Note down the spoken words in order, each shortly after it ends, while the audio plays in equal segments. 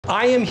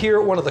I am here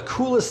at one of the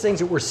coolest things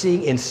that we're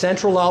seeing in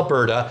central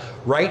Alberta,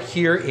 right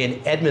here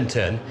in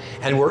Edmonton,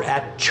 and we're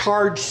at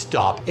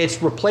Chargestop.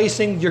 It's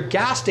replacing your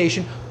gas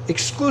station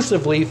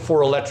exclusively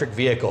for electric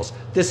vehicles.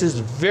 This is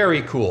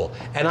very cool.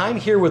 And I'm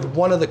here with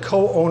one of the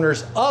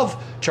co-owners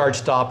of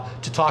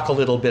Chargestop to talk a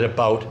little bit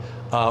about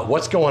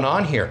what's going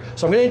on here.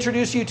 So I'm going to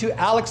introduce you to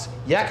Alex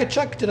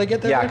Yakachuk. Did I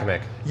get that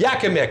right?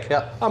 Yakimick.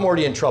 Yeah. I'm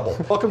already in trouble.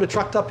 Welcome to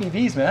Trucked Up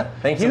EVs, man.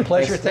 Thank you. It's a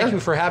pleasure. Thanks, Thank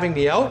you for having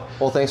me out.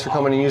 Well, thanks for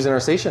coming and using our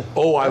station.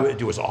 Oh,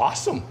 it was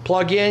awesome.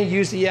 Plug in,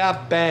 use the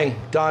app, bang,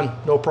 done.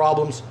 No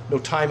problems, no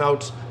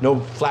timeouts,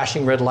 no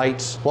flashing red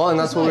lights. Well, and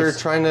that's what we're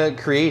trying to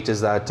create, is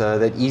that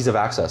that ease of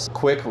access.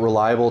 Quick,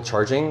 reliable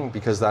charging,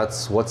 because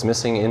that's what's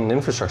missing in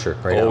infrastructure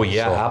right now. Oh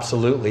yeah,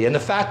 absolutely. And the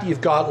fact that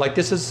you've got, like,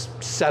 this is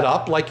set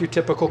up like your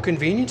typical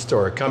convenience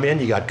store. Come in,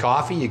 you got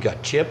coffee, you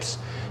got chips,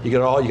 you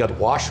got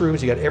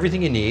washrooms, you got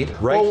everything you need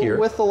right here.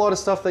 With a lot of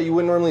stuff that you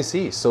wouldn't normally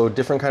see. So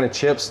different kind of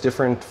chips,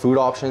 different food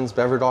options,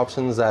 beverage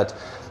options that,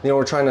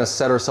 we're trying to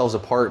set ourselves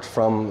apart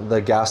from the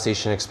gas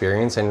station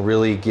experience and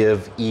really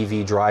give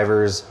EV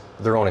drivers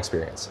their own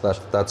experience.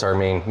 That's our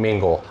main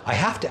goal. I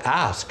have to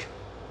ask,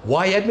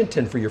 why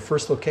Edmonton for your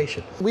first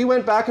location? We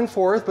went back and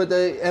forth, but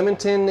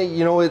Edmonton,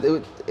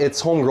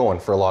 it's homegrown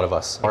for a lot of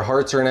us. Our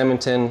hearts are in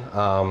Edmonton.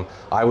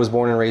 I was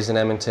born and raised in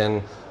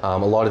Edmonton. A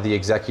lot of the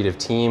executive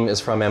team is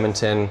from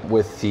Edmonton,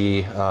 with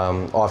the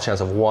off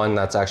chance of one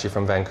that's actually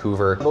from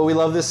Vancouver. But we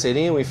love this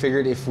city, and we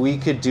figured if we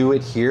could do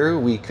it here,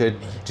 we could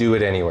do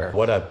it anywhere.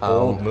 What a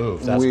bold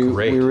move. That's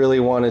great. We really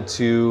wanted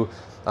to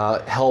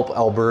help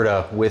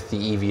Alberta with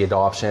the EV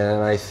adoption,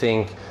 and I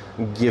think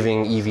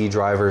giving EV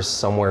drivers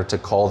somewhere to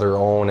call their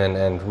own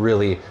and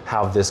really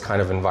have this kind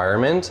of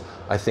environment,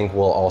 I think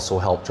will also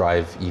help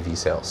drive EV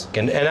sales.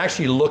 And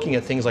actually looking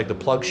at things like the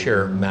plug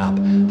share map,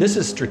 this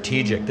is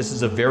strategic. This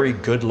is a very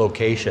good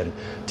location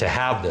to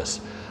have this.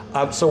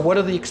 So what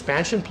are the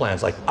expansion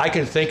plans? Like, I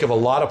can think of a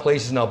lot of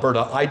places in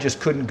Alberta. I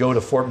just couldn't go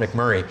to Fort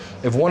McMurray.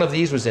 If one of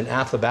these was in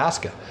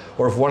Athabasca,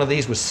 or if one of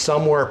these was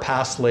somewhere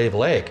past Slave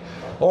Lake,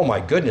 oh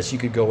my goodness, you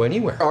could go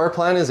anywhere. Our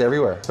plan is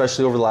everywhere,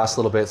 especially over the last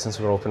little bit since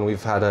we've been open.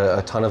 We've had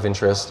a ton of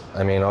interest.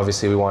 I mean,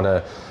 obviously we want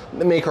to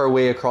make our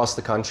way across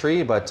the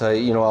country, but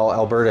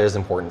Alberta is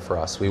important for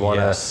us. We want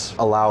to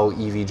allow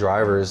EV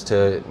drivers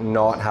to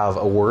not have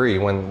a worry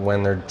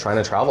when they're trying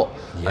to travel.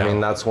 Yeah. I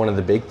mean, that's one of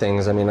the big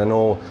things. I mean, I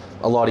know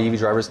a lot of EV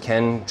drivers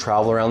can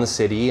travel around the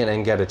city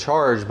and get a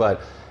charge,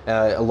 but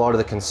a lot of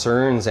the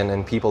concerns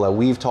and people that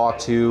we've talked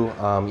to,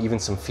 even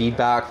some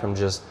feedback from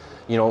just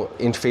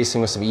interfacing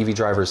with some EV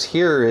drivers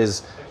here,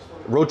 is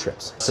road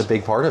trips. It's a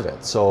big part of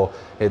it. So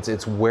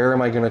it's where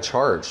am I going to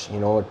charge?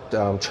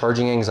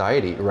 Charging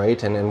anxiety,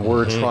 right? And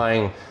we're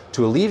trying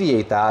to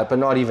alleviate that, but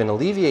not even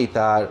alleviate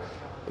that,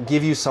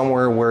 give you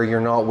somewhere where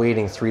you're not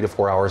waiting 3 to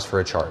 4 hours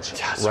for a charge.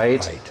 That's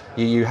right?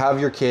 You have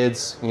your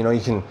kids, you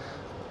can,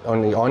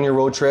 on your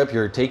road trip,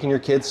 you're taking your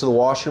kids to the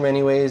washroom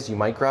anyways, you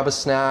might grab a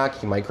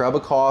snack, you might grab a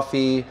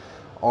coffee.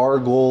 Our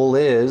goal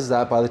is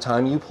that by the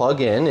time you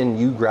plug in and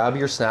you grab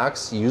your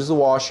snacks, use the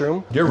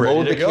washroom,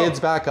 load the kids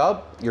back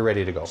up, you're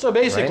ready to go. So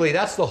basically,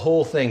 that's the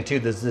whole thing too.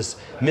 There's this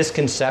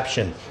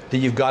misconception that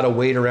you've got to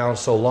wait around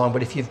so long,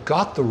 but if you've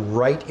got the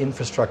right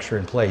infrastructure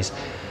in place,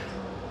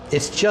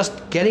 it's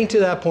just getting to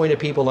that point of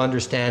people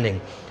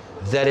understanding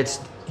that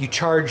you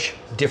charge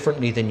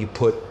differently than you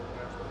put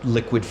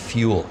liquid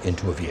fuel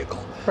into a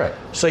vehicle. Right.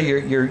 So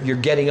you're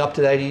getting up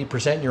to that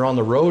 80% and you're on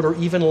the road, or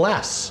even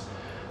less.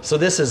 So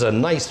this is a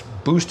nice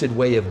boosted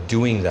way of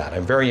doing that.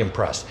 I'm very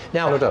impressed.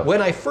 Now, when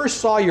I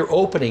first saw your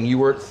opening, you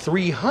were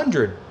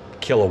 300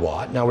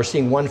 kilowatt. Now we're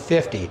seeing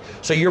 150.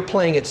 So you're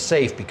playing it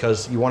safe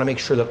because you want to make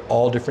sure that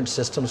all different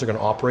systems are going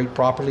to operate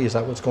properly. Is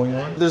that what's going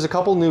on? There's a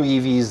couple new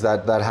EVs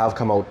that have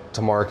come out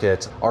to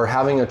market are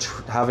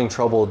having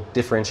trouble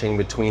differentiating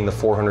between the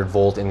 400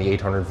 volt and the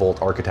 800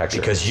 volt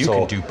architecture. Because you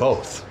can do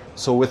both.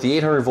 So with the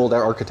 800 volt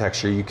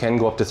architecture, you can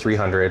go up to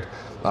 300.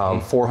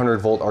 400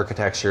 volt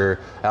architecture,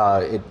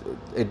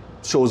 it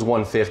shows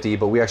 150,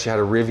 but we actually had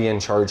a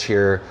Rivian charge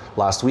here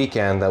last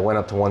weekend that went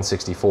up to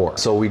 164.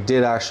 So we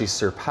did actually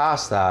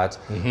surpass that,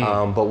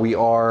 but we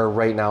are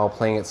right now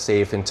playing it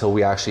safe until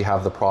we actually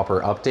have the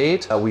proper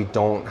update. We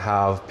don't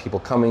have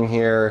people coming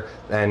here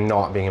and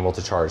not being able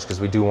to charge, because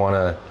we do want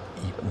to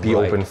be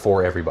open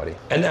for everybody.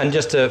 And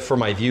just for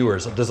my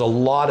viewers, there's a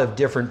lot of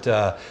different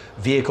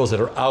vehicles that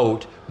are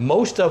out.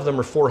 Most of them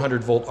are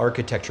 400 volt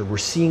architecture. We're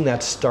seeing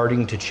that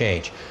starting to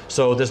change.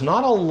 So there's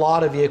not a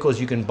lot of vehicles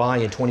you can buy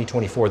in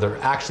 2024 that are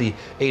actually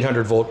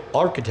 800 volt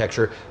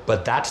architecture,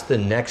 but that's the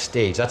next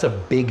stage. That's a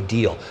big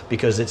deal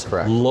because it's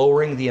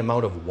lowering the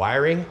amount of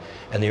wiring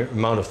and the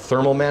amount of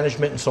thermal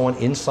management and so on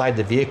inside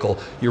the vehicle.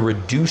 You're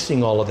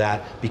reducing all of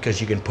that because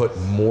you can put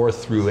more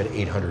through at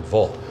 800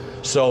 volt.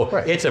 So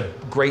it's a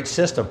great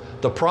system.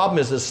 The problem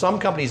is there's some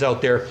companies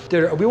out there,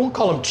 we won't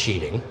call them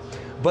cheating,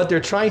 but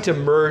they're trying to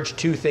merge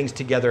two things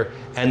together,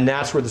 and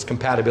that's where this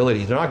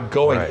compatibility. They're not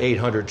going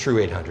 800, true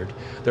 800.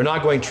 They're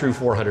not going true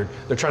 400.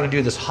 They're trying to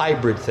do this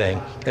hybrid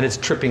thing, and it's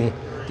tripping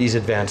these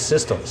advanced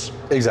systems.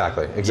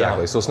 Exactly.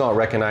 Yeah. So it's not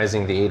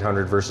recognizing the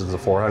 800 versus the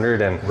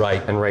 400, and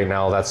right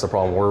now that's the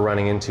problem we're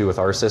running into with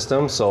our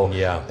system. So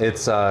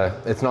it's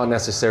not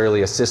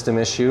necessarily a system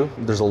issue.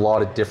 There's a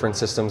lot of different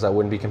systems that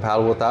wouldn't be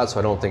compatible with that, so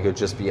I don't think it would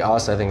just be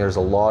us. I think there's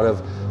a lot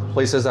of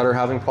places that are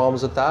having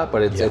problems with that,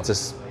 but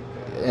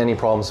any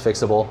problem's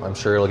fixable. I'm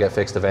sure it'll get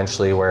fixed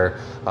eventually, where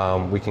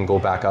we can go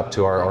back up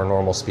to our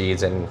normal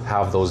speeds and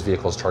have those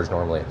vehicles charge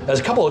normally. There's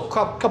a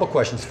couple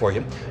questions for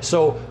you.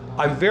 So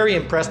I'm very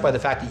impressed by the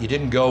fact that you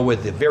didn't go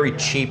with the very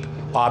cheap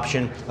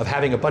option of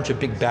having a bunch of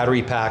big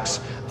battery packs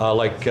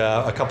like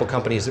a couple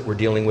companies that we're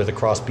dealing with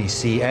across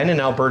BC and in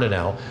Alberta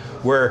now,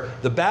 where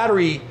the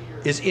battery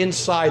is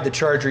inside the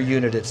charger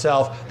unit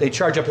itself. They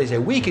charge up, they say,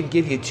 we can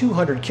give you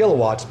 200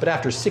 kilowatts, but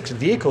after 6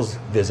 vehicles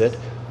visit,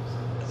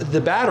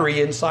 the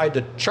battery inside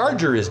the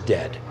charger is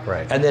dead.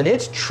 Right. And then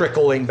it's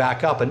trickling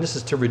back up, and this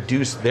is to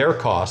reduce their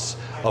costs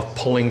of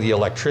pulling the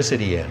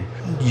electricity in.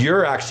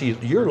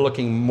 You're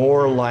looking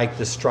more like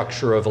the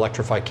structure of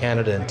Electrify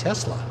Canada and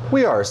Tesla.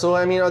 We are. So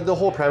I mean, the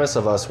whole premise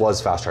of us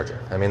was fast charger.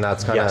 I mean,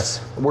 that's kind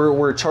of,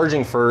 we're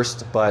charging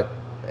first, but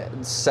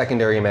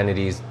secondary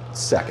amenities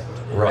second,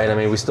 right? I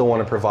mean, we still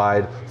want to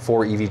provide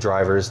for EV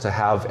drivers to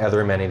have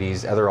other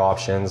amenities, other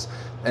options,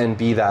 and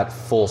be that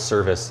full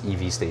service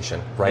EV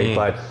station, right?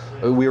 But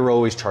we were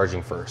always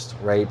charging first,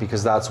 right?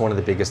 Because that's one of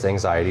the biggest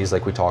anxieties,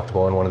 like we talked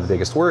about, and one of the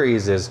biggest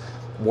worries is,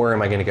 where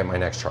am I going to get my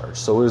next charge?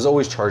 So it was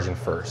always charging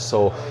first.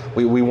 So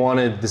we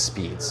wanted the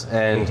speeds,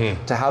 and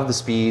to have the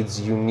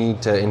speeds, you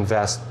need to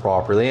invest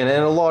properly. And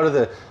a lot of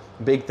the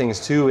big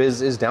things too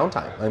is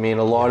downtime. I mean,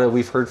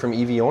 we've heard from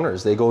EV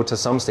owners, they go to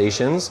some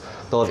stations,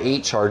 they'll have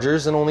 8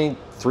 chargers and only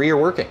 3 are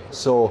working.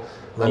 So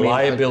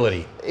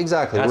reliability.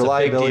 Exactly. That's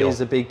reliability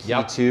is a big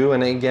key too.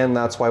 And again,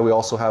 that's why we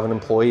also have an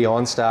employee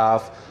on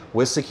staff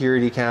with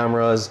security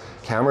cameras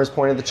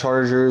pointed at the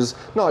chargers,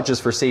 not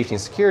just for safety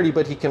and security,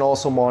 but he can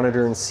also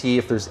monitor and see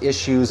if there's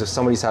issues, if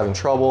somebody's having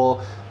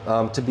trouble,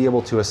 to be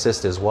able to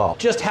assist as well.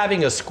 Just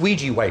having a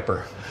squeegee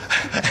wiper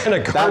and a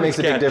garbage that makes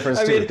a big difference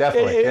too.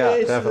 Definitely.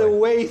 It's definitely the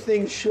way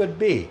things should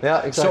be.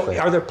 Yeah, exactly.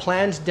 So are there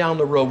plans down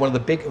the road?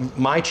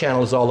 My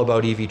channel is all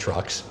about EV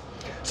trucks.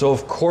 So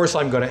of course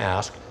I'm going to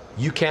ask,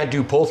 you can't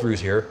do pull-throughs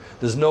here.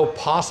 There's no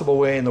possible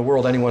way in the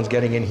world anyone's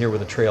getting in here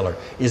with a trailer.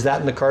 Is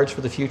that in the cards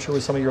for the future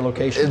with some of your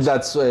locations?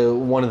 That's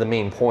one of the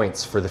main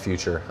points for the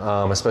future,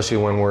 especially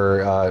when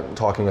we're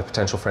talking with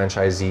potential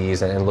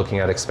franchisees and looking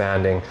at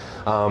expanding.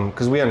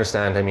 Because we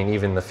understand, I mean,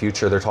 even in the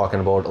future, they're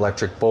talking about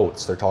electric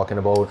boats, they're talking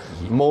about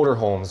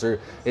motorhomes.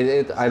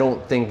 I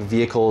don't think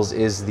vehicles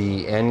is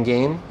the end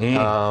game.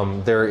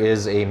 There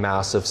is a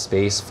massive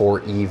space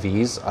for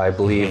EVs. I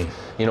believe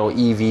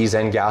EVs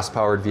and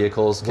gas-powered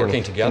vehicles can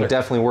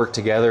definitely work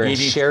together and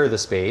share the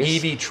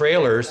space. EV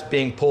trailers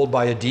being pulled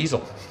by a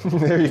diesel.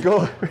 There you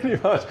go,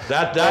 pretty much.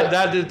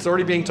 That it's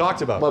already being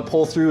talked about. But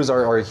pull-throughs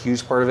are a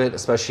huge part of it,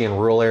 especially in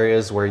rural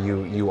areas where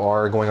you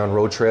are going on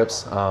road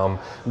trips.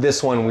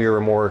 This one we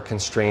were more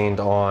constrained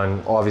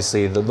on,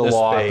 obviously, the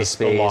space,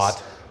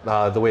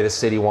 the way the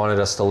city wanted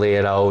us to lay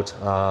it out.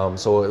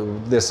 So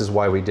this is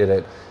why we did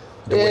it.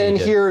 And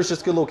here is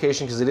just a good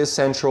location because it is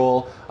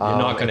central. You're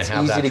not going to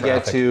have that easy to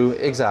get to.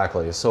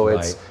 Exactly. So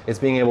it's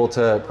being able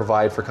to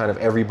provide for kind of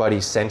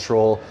everybody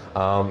central.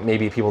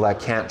 Maybe people that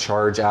can't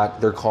charge at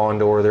their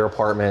condo or their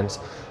apartment.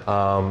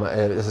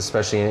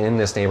 Especially in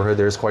this neighborhood,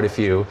 there's quite a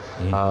few.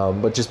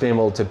 But just being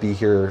able to be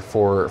here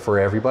for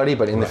everybody.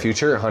 But in the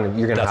future,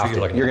 you're going to have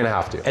to. You're going to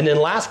have to. And then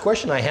last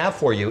question I have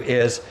for you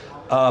is,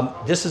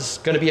 this is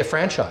going to be a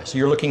franchise.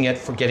 You're looking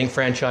at getting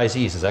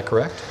franchisees. Is that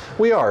correct?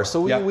 We are. So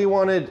we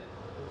wanted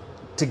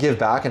to give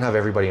back and have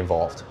everybody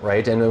involved,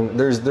 right? And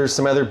there's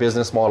some other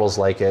business models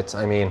like it.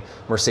 I mean,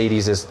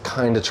 Mercedes is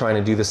kind of trying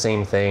to do the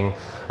same thing,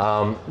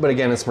 but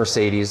again, it's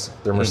Mercedes.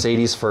 They're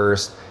Mercedes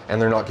first,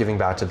 and they're not giving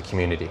back to the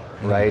community,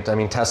 right? I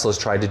mean, Tesla's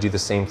tried to do the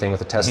same thing with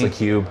the Tesla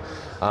Cube,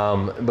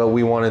 but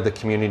we wanted the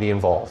community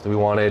involved. We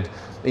wanted,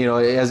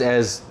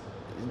 as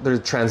the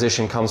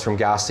transition comes from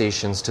gas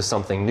stations to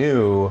something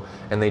new,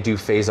 and they do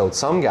phase out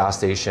some gas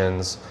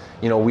stations,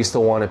 we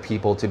still wanted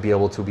people to be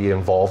able to be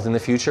involved in the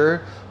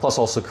future, plus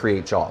also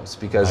create jobs,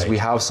 because we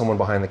have someone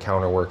behind the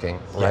counter working,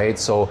 right?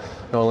 So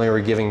not only are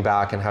we giving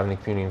back and having the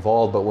community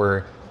involved, but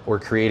we're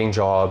creating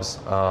jobs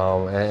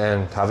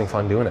and having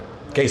fun doing it.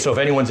 Okay, so if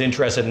anyone's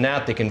interested in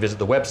that, they can visit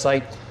the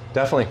website.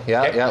 Definite,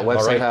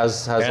 website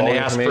has all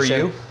the information. Ask for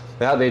you?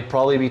 Yeah, they'd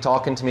probably be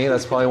talking to me.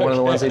 That's probably one of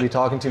the ones they'd be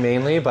talking to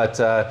mainly. But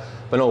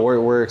no,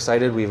 we're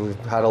excited. We've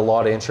had a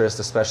lot of interest,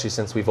 especially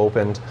since we've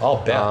opened.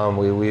 I'll bet.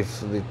 We've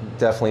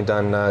definitely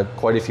done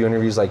quite a few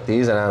interviews like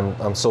these, and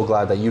I'm so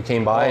glad that you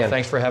came by.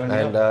 Thanks for having me.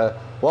 And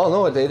well,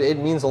 no, it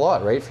means a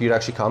lot, right, for you to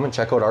actually come and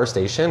check out our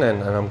station.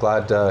 And I'm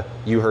glad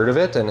you heard of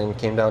it and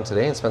came down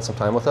today and spent some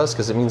time with us,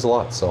 because it means a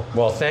lot. So.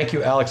 Well, thank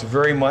you, Alex,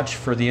 very much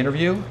for the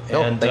interview.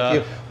 No, and thank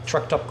you.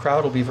 Trucked Up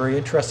crowd will be very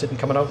interested in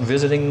coming out and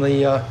visiting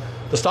the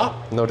the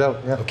stop. No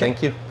doubt. Yeah. Okay.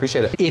 Thank you.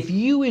 Appreciate it. If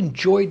you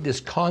enjoyed this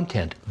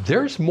content,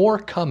 there's more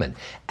coming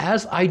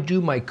as I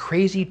do my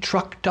crazy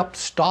trucked up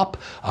stop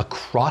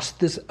across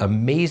this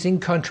amazing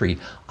country.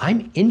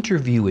 I'm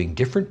interviewing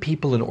different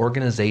people and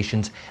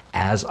organizations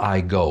as I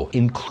go,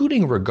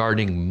 including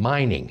regarding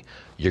mining.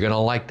 You're going to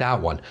like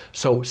that one.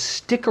 So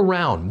stick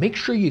around. Make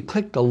sure you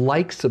click the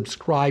like,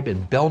 subscribe,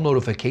 and bell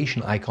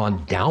notification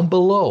icon down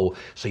below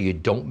so you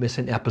don't miss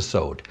an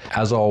episode.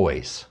 As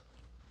always,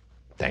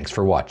 thanks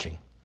for watching.